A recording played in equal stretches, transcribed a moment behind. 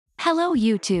Hello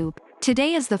YouTube.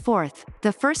 Today is the 4th,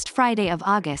 the first Friday of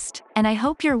August, and I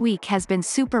hope your week has been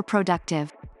super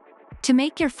productive. To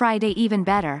make your Friday even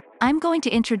better, I'm going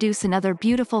to introduce another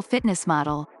beautiful fitness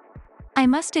model. I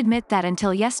must admit that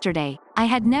until yesterday, I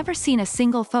had never seen a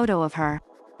single photo of her.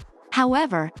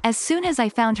 However, as soon as I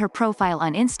found her profile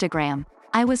on Instagram,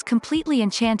 I was completely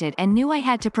enchanted and knew I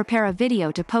had to prepare a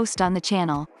video to post on the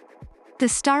channel. The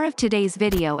star of today's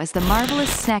video is the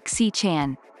marvelous Snaxy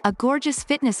Chann, a gorgeous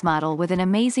fitness model with an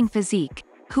amazing physique,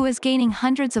 who is gaining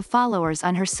hundreds of followers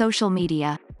on her social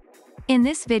media. In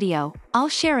this video, I'll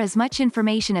share as much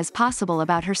information as possible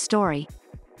about her story.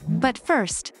 But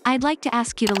first, I'd like to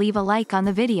ask you to leave a like on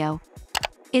the video.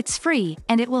 It's free,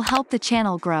 and it will help the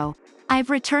channel grow. I've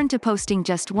returned to posting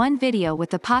just one video with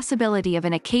the possibility of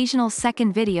an occasional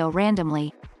second video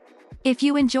randomly. If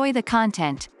you enjoy the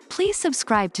content, please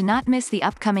subscribe to not miss the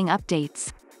upcoming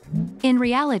updates. In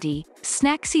reality,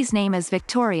 Snaxy's name is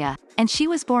Victoria, and she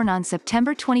was born on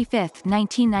September 25,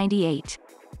 1998.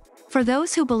 For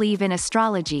those who believe in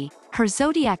astrology, her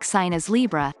zodiac sign is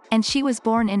Libra, and she was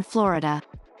born in Florida.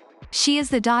 She is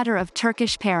the daughter of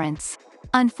Turkish parents.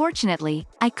 Unfortunately,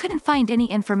 I couldn't find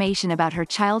any information about her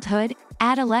childhood,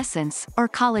 adolescence, or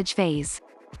college phase.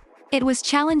 It was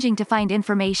challenging to find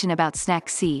information about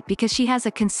Snaxy because she has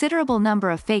a considerable number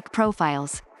of fake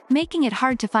profiles, making it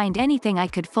hard to find anything I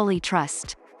could fully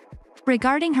trust.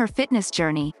 Regarding her fitness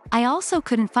journey, I also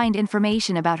couldn't find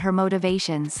information about her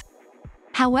motivations.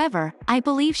 However, I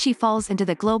believe she falls into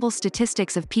the global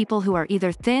statistics of people who are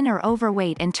either thin or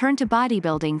overweight and turn to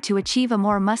bodybuilding to achieve a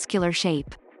more muscular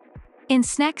shape. In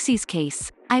Snaxy's case,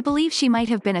 I believe she might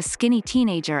have been a skinny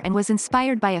teenager and was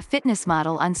inspired by a fitness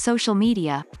model on social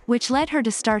media, which led her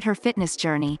to start her fitness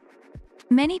journey.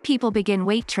 Many people begin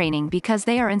weight training because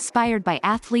they are inspired by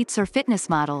athletes or fitness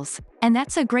models, and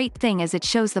that's a great thing as it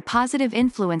shows the positive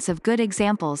influence of good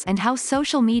examples and how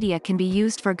social media can be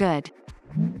used for good.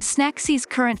 Snaxy's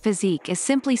current physique is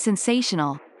simply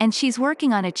sensational, and she's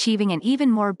working on achieving an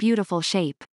even more beautiful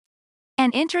shape.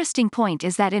 An interesting point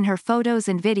is that in her photos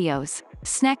and videos,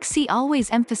 Snaxy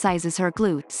always emphasizes her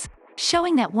glutes,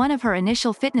 showing that one of her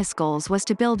initial fitness goals was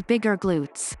to build bigger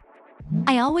glutes.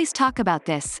 I always talk about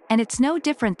this, and it's no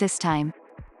different this time.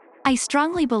 I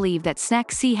strongly believe that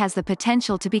Snaxy has the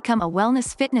potential to become a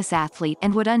wellness fitness athlete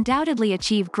and would undoubtedly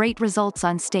achieve great results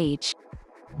on stage.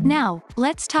 Now,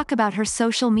 let's talk about her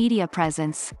social media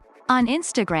presence. On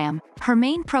Instagram, her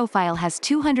main profile has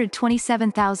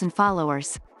 227,000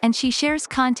 followers, and she shares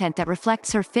content that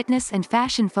reflects her fitness and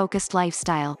fashion-focused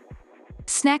lifestyle.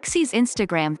 Snaxy's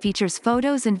Instagram features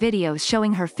photos and videos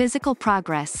showing her physical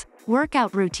progress,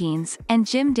 workout routines, and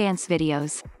gym dance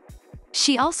videos.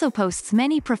 She also posts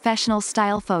many professional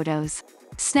style photos.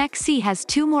 Snaxy has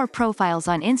 2 more profiles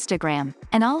on Instagram,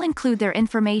 and I'll include their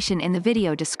information in the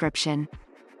video description.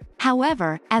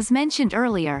 However, as mentioned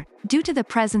earlier, due to the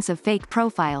presence of fake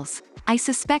profiles, I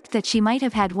suspect that she might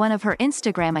have had one of her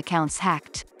Instagram accounts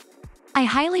hacked. I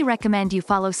highly recommend you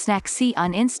follow Snaxy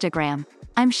on Instagram.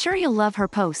 I'm sure you'll love her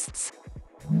posts.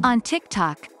 On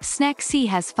TikTok, Snaxy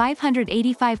has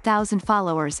 585,000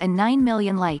 followers and 9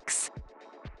 million likes.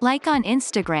 Like on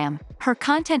Instagram, her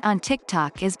content on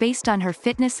TikTok is based on her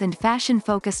fitness and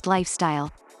fashion-focused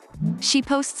lifestyle. She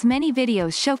posts many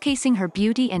videos showcasing her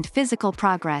beauty and physical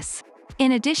progress.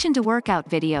 In addition to workout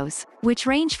videos, which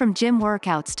range from gym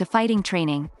workouts to fighting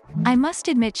training, I must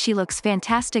admit she looks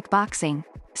fantastic boxing.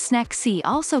 Snaxy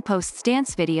also posts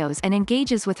dance videos and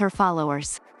engages with her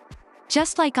followers.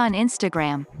 Just like on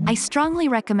Instagram, I strongly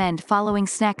recommend following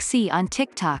Snaxy on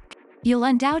TikTok. You'll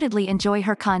undoubtedly enjoy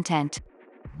her content.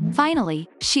 Finally,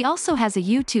 she also has a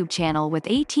YouTube channel with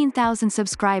 18,000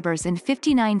 subscribers and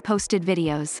 59 posted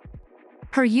videos.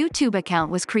 Her YouTube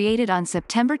account was created on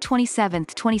September 27,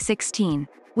 2016,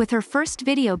 with her first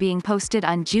video being posted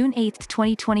on June 8,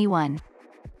 2021.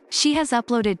 She has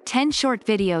uploaded 10 short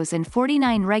videos and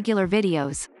 49 regular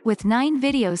videos, with 9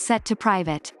 videos set to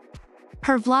private.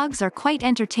 Her vlogs are quite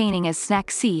entertaining as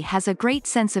Snaxy has a great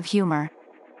sense of humor.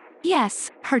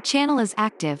 Yes, her channel is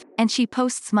active, and she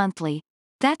posts monthly.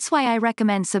 That's why I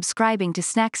recommend subscribing to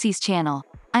Snaxy's channel.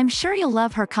 I'm sure you'll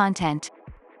love her content.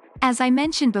 As I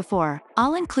mentioned before,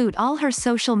 I'll include all her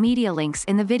social media links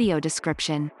in the video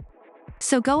description.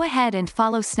 So go ahead and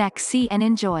follow Snaxy and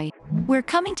enjoy. We're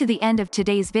coming to the end of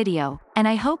today's video, and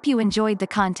I hope you enjoyed the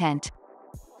content.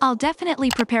 I'll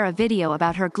definitely prepare a video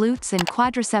about her glutes and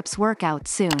quadriceps workout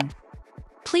soon.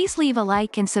 Please leave a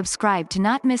like and subscribe to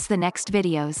not miss the next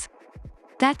videos.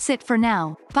 That's it for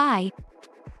now, bye.